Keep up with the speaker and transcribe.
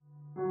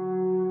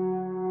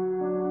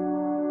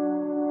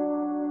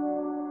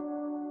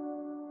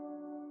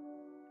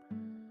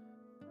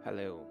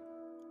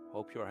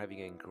hope you're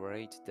having a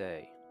great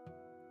day.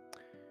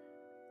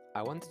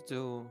 I wanted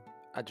to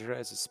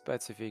address a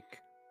specific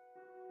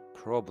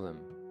problem.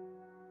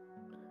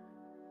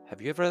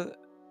 Have you ever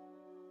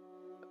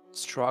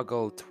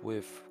struggled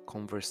with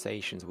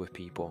conversations with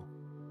people?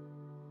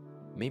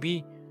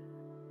 Maybe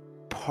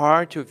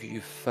part of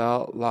you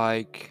felt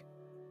like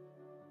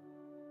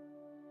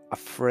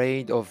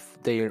afraid of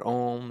their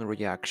own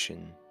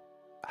reaction,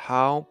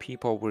 how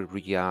people will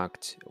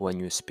react when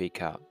you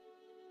speak up,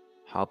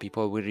 how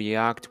people will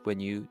react when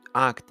you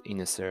act in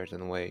a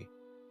certain way.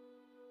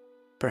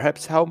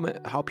 Perhaps how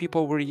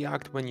people will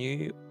react when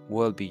you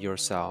will be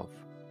yourself.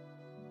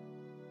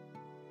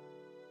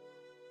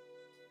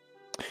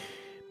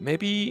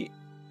 Maybe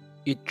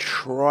you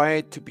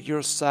try to be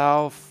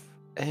yourself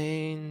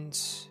and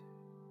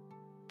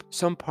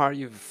some part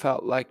you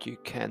felt like you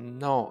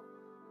cannot,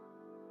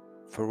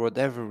 for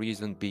whatever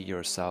reason, be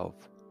yourself.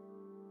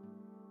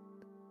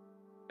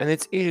 And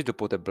it's easy to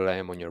put a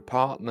blame on your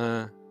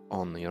partner,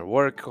 on your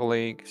work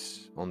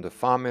colleagues, on the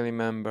family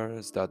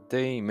members that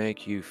they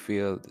make you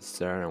feel a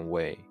certain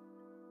way.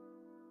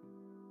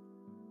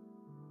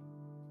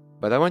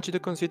 But I want you to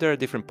consider a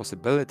different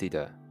possibility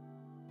there,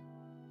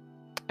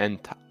 and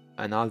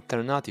an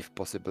alternative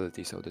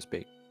possibility, so to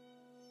speak.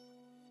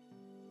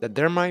 That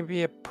there might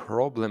be a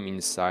problem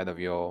inside of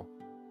your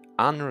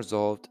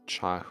unresolved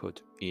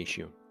childhood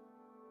issue.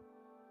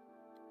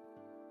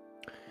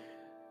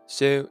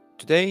 So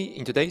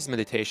in today's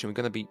meditation, we're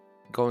going to be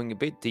going a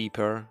bit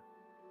deeper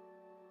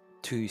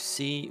to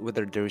see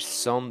whether there is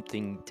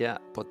something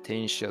that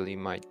potentially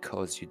might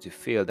cause you to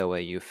feel the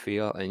way you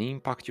feel and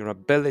impact your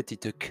ability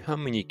to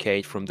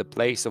communicate from the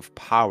place of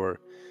power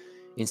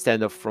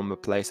instead of from a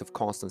place of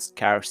constant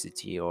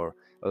scarcity or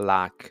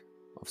lack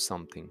of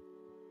something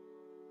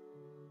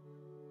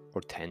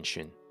or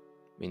tension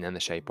in any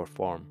shape or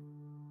form.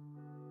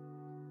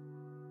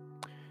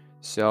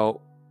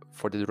 So,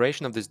 for the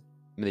duration of this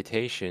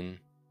meditation,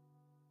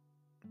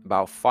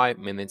 about 5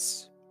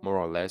 minutes more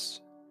or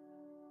less,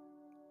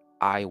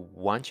 I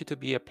want you to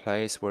be a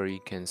place where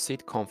you can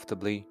sit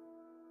comfortably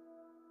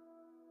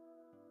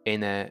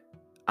in an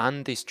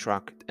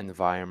undistracted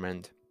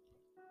environment,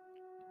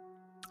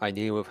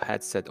 ideally with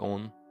headset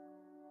on,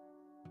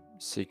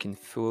 so you can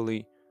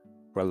fully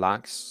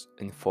relax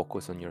and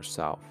focus on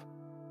yourself.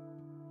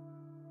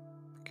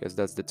 Because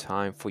that's the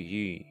time for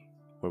you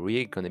where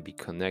we're going to be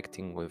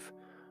connecting with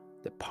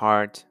the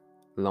part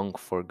long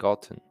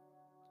forgotten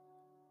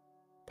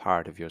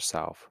part of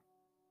yourself.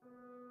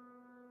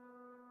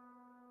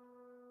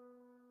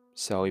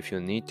 So if you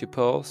need to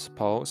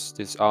pause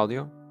this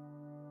audio.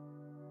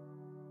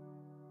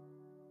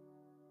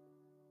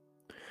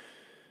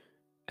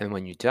 And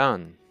when you're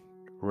done,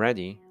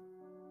 ready,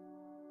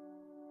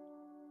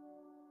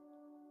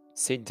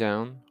 sit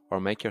down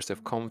or make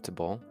yourself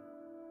comfortable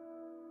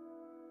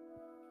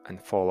and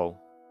follow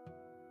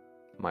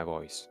my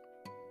voice.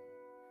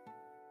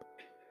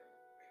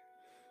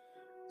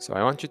 So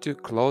I want you to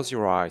close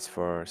your eyes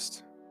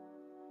first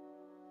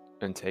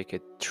and take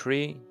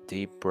 3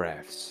 deep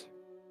breaths.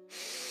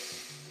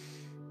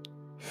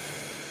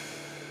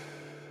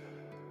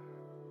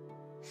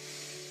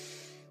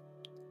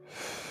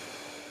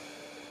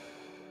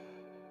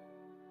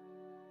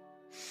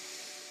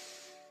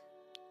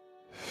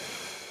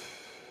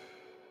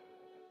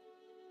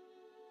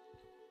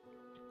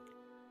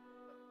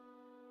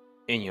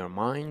 In your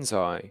mind's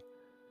eye,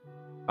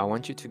 I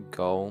want you to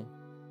go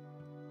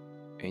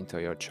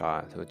into your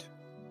childhood.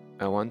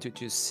 I want you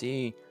to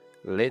see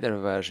a later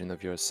version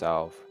of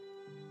yourself.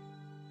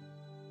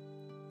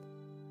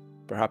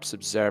 Perhaps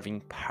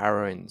observing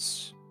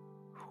parents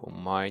who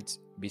might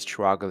be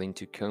struggling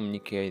to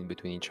communicate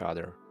between each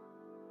other.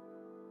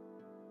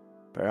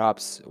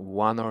 Perhaps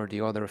one or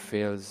the other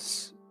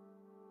feels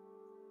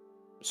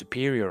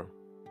superior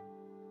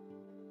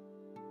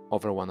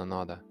over one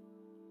another.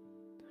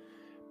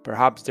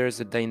 Perhaps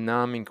there's a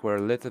dynamic where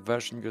a little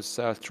version of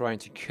yourself trying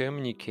to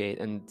communicate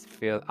and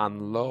feel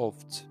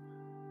unloved,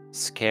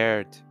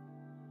 scared,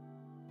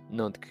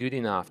 not good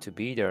enough to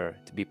be there,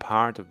 to be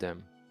part of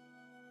them.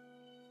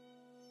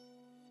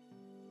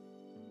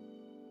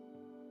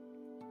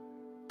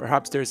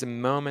 Perhaps there's a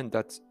moment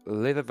that a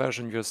little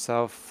version of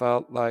yourself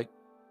felt like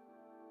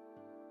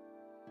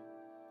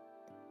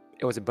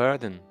it was a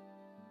burden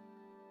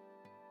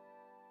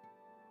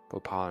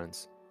for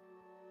parents.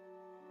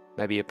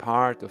 Maybe a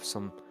part of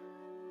some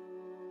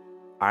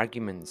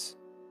arguments,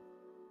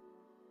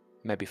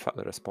 maybe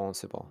felt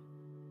responsible.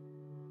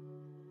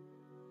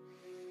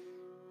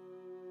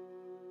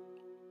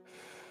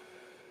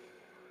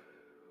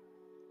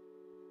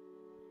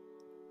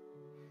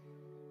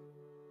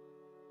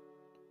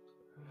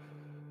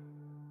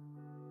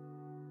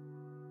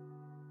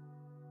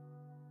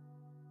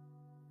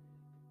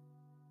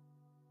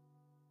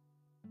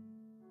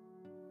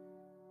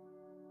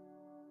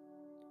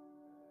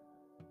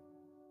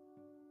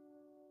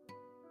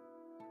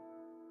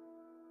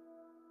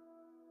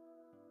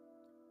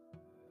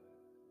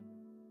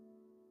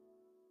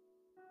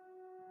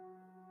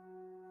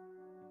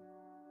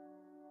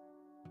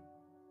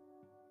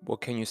 What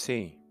can you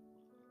see?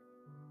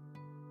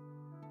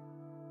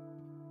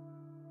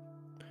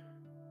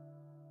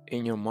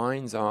 In your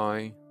mind's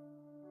eye,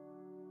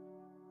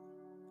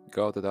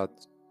 go to that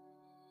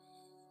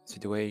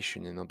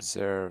situation and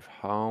observe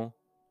how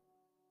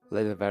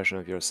little version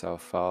of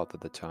yourself felt at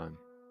the time.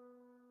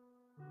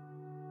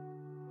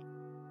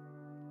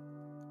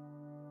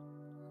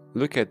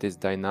 Look at this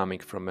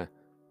dynamic from a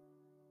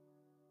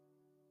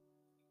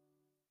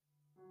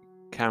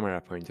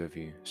camera point of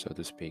view, so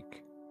to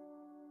speak.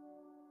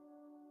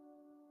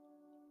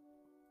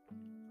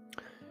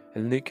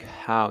 And look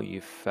how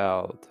you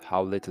felt,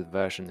 how little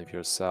version of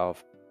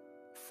yourself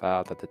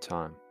felt at the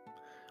time,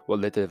 what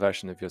little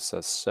version of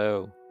yourself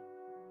saw,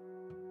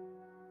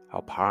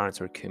 how parents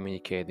were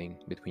communicating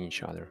between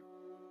each other,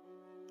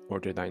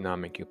 or the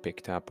dynamic you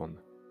picked up on.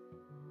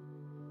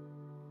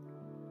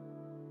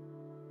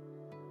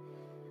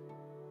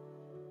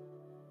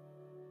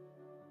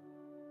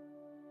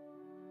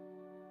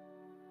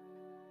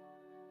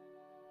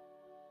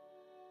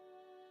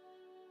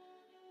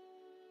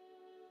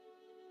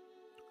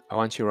 I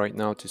want you right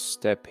now to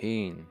step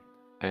in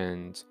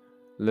and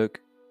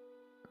look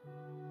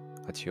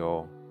at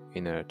your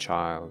inner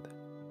child,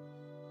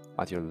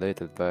 at your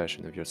little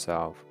version of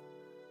yourself.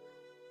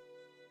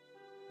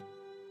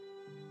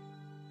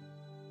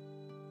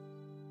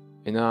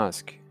 And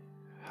ask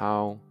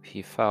how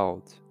he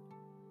felt.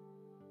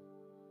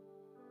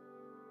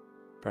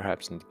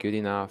 Perhaps not good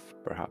enough,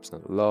 perhaps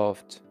not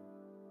loved,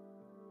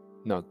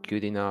 not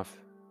good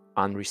enough,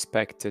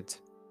 unrespected.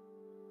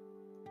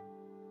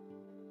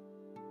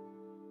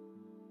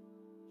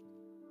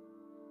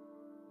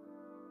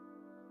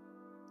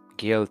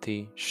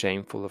 Guilty,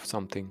 shameful of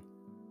something.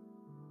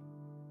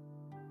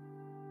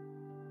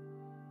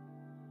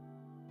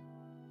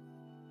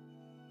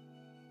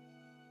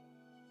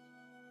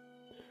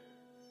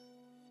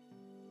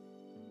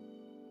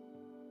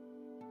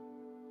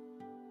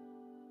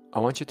 I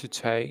want you to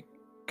take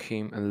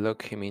him and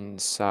look him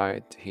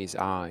inside his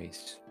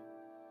eyes.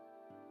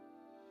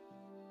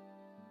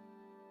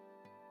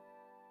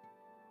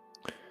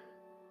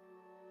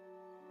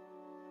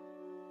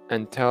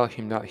 And tell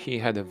him that he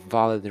had a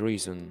valid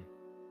reason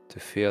to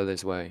feel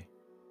this way.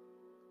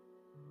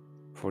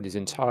 For this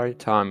entire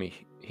time,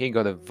 he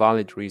got a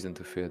valid reason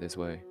to feel this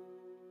way,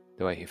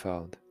 the way he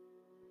felt.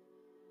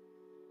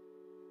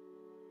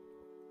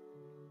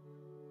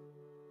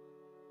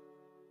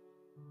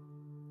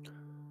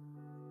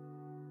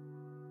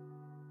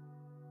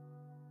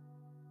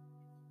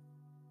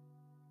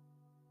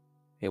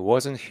 It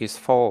wasn't his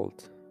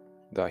fault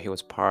that he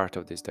was part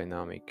of this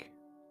dynamic.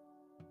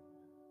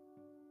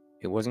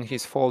 It wasn't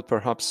his fault,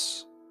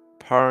 perhaps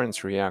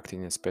parents reacted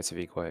in a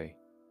specific way.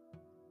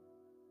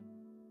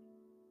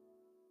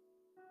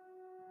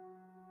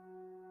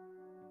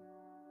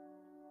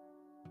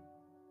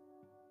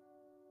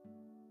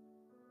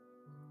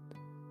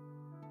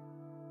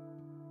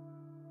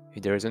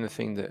 If there is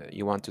anything that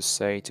you want to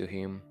say to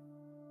him,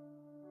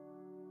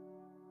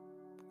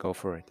 go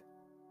for it.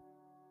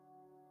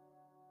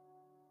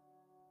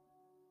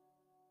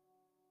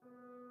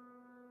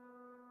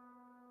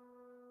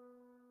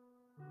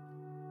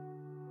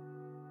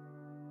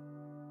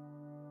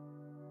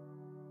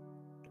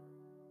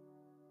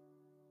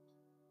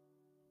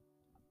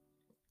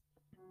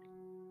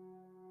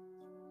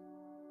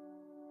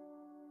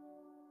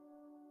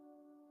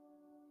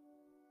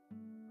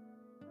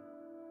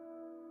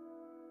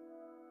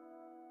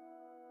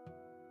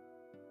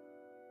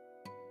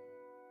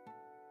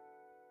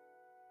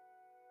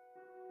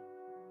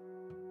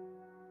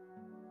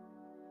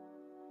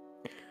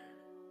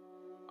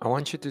 I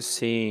want you to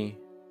see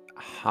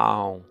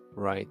how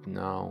right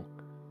now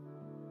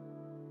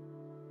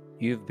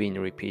you've been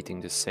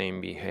repeating the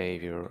same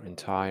behavior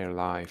entire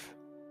life.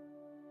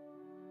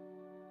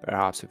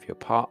 Perhaps with your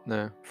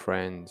partner,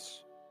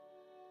 friends,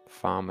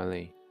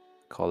 family,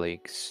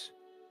 colleagues,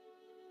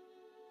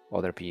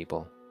 other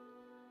people.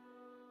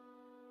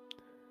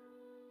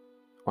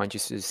 I want you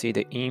to see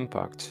the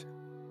impact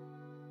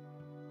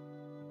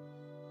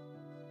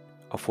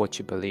of what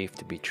you believe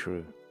to be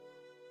true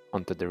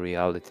onto the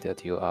reality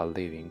that you are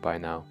living by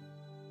now.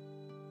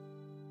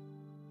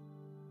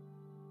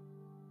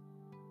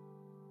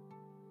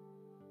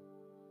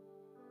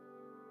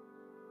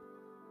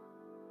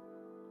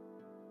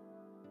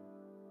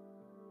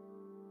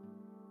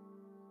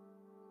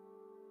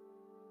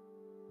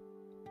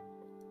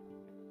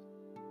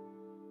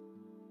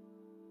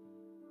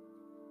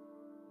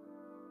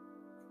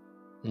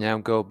 Now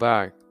go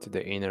back to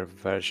the inner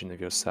version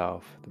of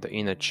yourself, to the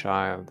inner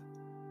child.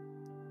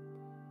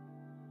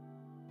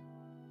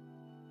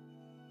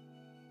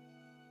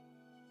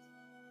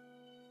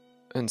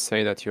 And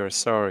say that you're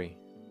sorry,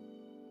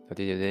 that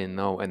you didn't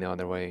know any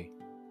other way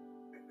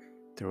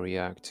to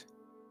react,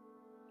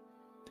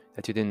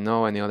 that you didn't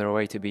know any other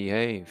way to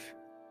behave.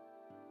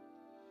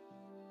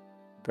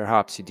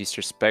 Perhaps you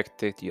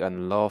disrespected, you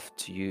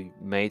unloved, you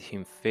made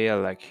him feel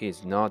like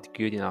he's not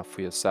good enough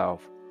for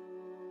yourself.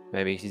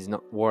 Maybe he's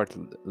not worth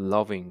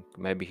loving,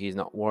 maybe he's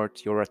not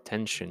worth your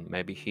attention,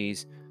 maybe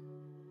he's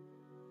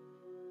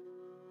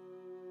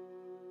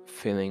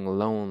feeling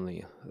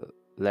lonely,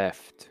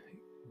 left,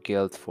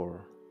 guilt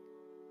for.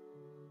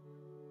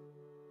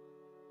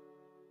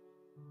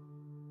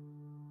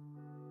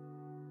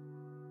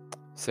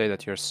 Say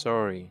that you're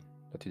sorry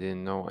that you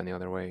didn't know any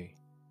other way.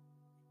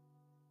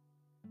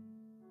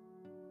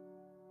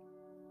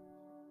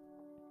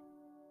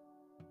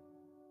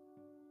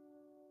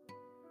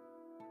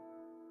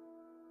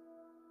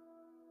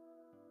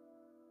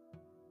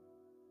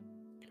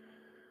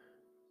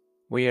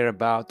 We are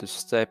about to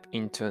step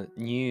into a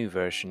new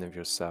version of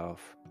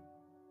yourself,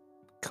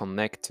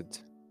 connected.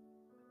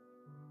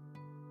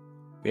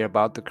 We are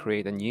about to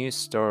create a new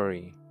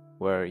story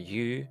where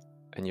you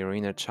and your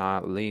inner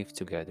child live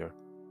together,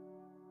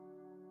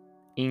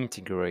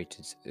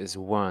 integrated as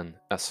one,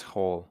 as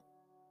whole,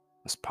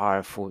 as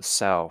powerful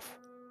self,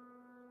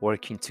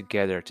 working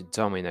together to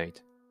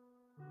dominate.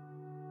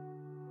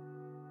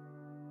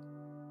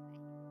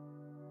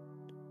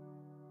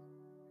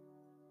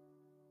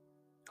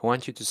 I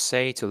want you to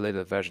say to a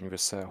little version of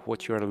yourself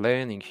what you are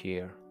learning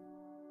here.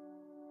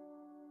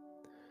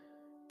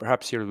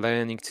 Perhaps you're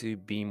learning to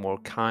be more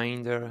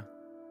kinder,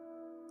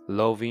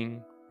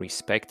 loving,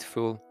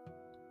 respectful,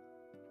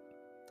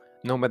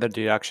 no matter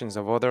the actions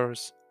of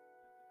others,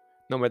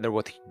 no matter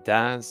what he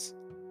does.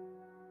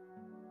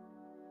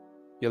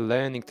 You're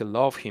learning to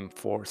love him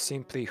for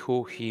simply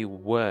who he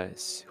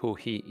was, who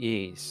he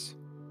is.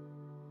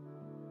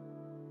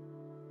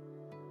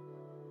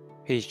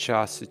 He's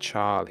just a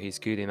child, he's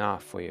good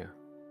enough for you.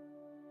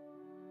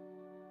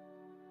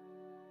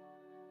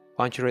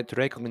 I want you to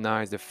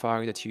recognize the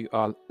fact that you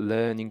are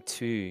learning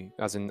to,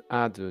 as an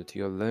adult,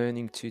 you're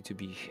learning to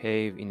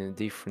behave in a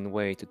different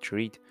way, to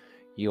treat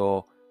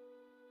your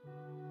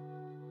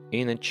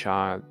inner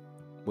child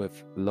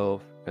with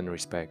love and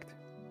respect.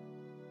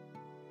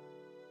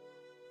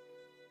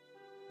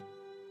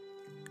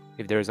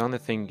 If there is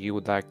anything you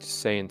would like to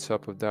say on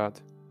top of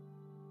that,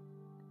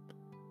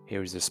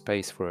 here is the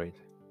space for it.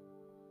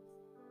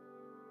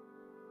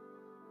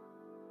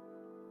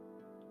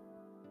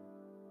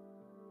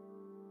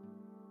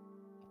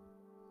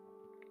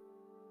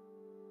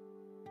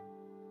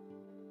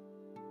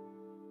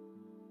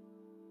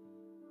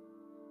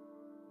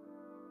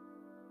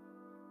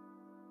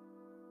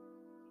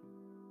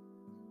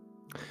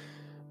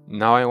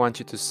 Now I want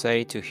you to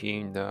say to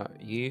him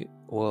that you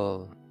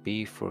will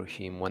be for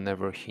him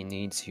whenever he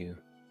needs you.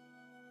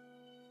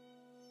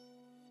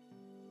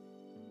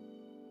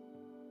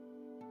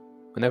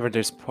 Whenever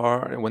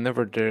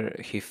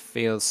he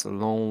feels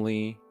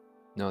lonely,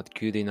 not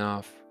good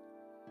enough,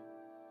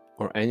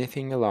 or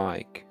anything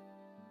alike,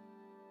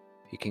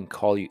 he can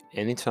call you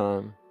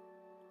anytime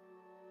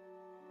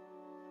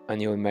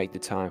and you'll make the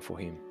time for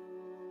him.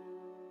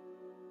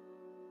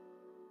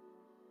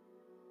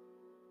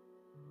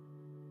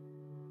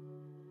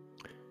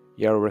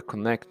 You're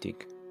reconnecting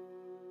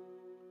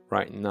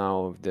right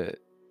now with the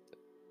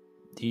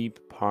deep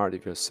part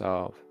of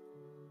yourself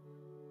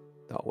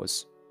that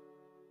was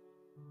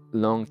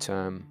long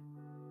term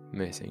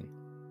missing.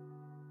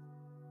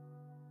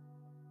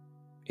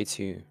 It's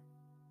you.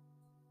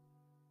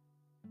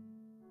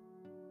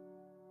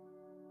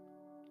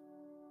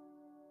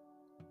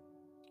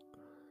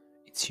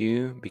 It's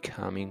you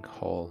becoming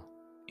whole,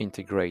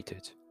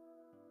 integrated,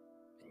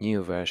 a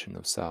new version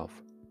of self.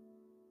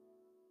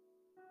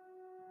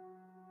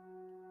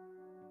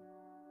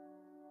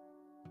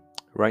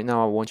 Right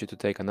now I want you to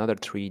take another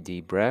 3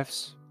 deep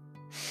breaths.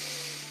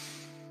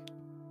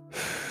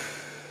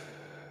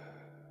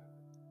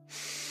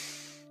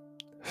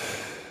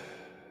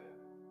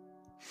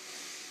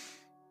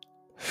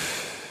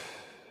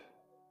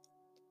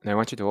 And I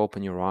want you to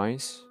open your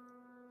eyes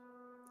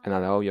and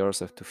allow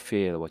yourself to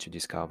feel what you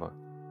discover.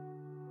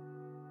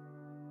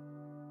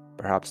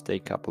 Perhaps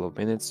take a couple of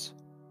minutes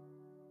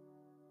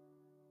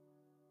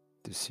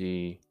to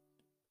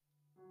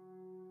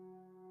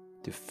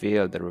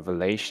feel the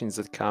revelations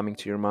that come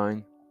into your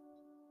mind.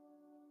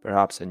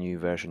 Perhaps a new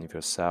version of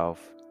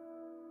yourself.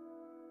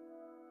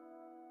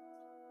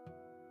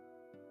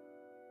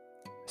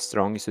 I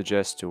strongly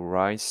suggest to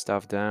write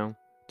stuff down,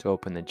 to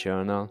open a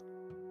journal.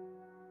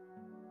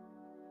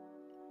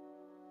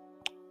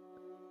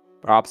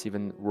 Perhaps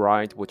even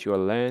write what you are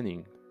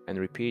learning and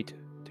repeat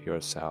to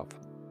yourself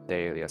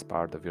daily as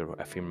part of your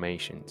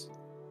affirmations.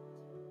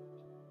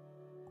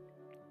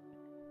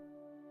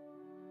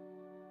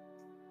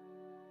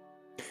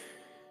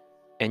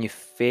 And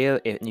if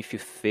you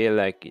feel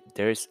like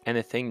there's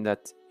anything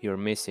that you're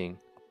missing,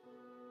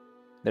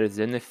 there's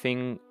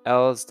anything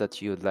else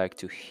that you'd like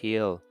to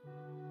heal,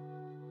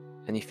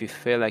 and if you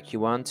feel like you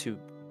want to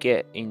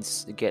get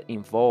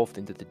involved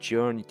into the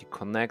journey to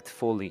connect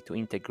fully, to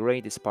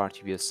integrate this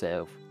part of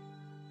yourself,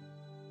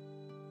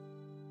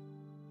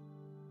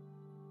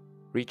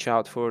 reach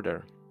out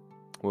further.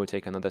 We'll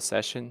take another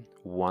session,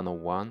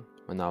 one-on-one,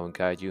 and I will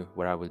guide you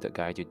where I will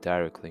guide you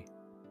directly,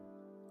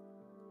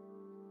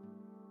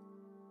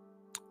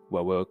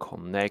 where we'll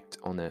connect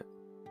on a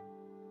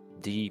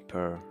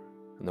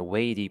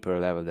way deeper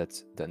level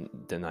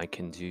than I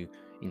can do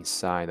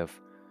inside of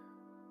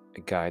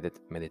a guided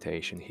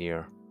meditation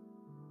here.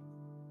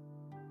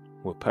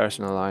 We'll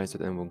personalize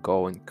it and we'll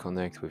go and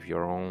connect with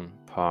your own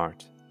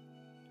part,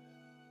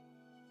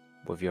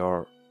 with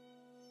your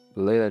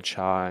little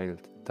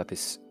child that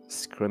is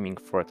screaming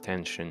for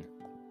attention.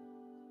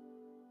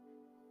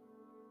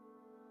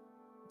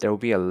 There will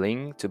be a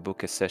link to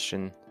book a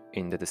session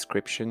in the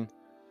description,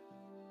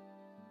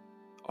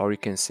 or you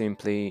can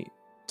simply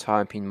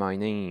type in my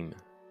name,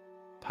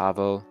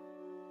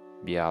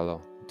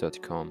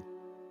 pavelbialo.com.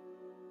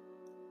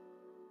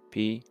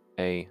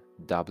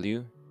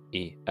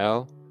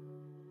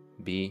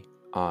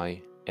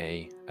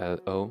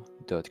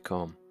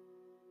 PAWELBIALO.com.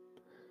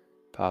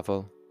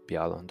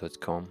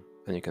 pavelbialo.com,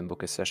 and you can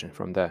book a session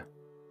from there.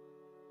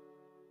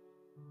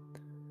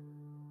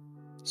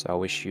 So I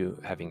wish you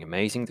having an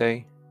amazing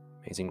day,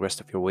 amazing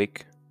rest of your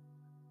week,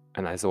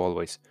 and as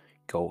always,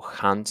 go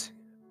hunt,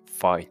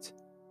 fight,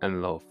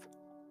 and love.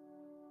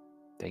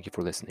 Thank you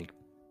for listening.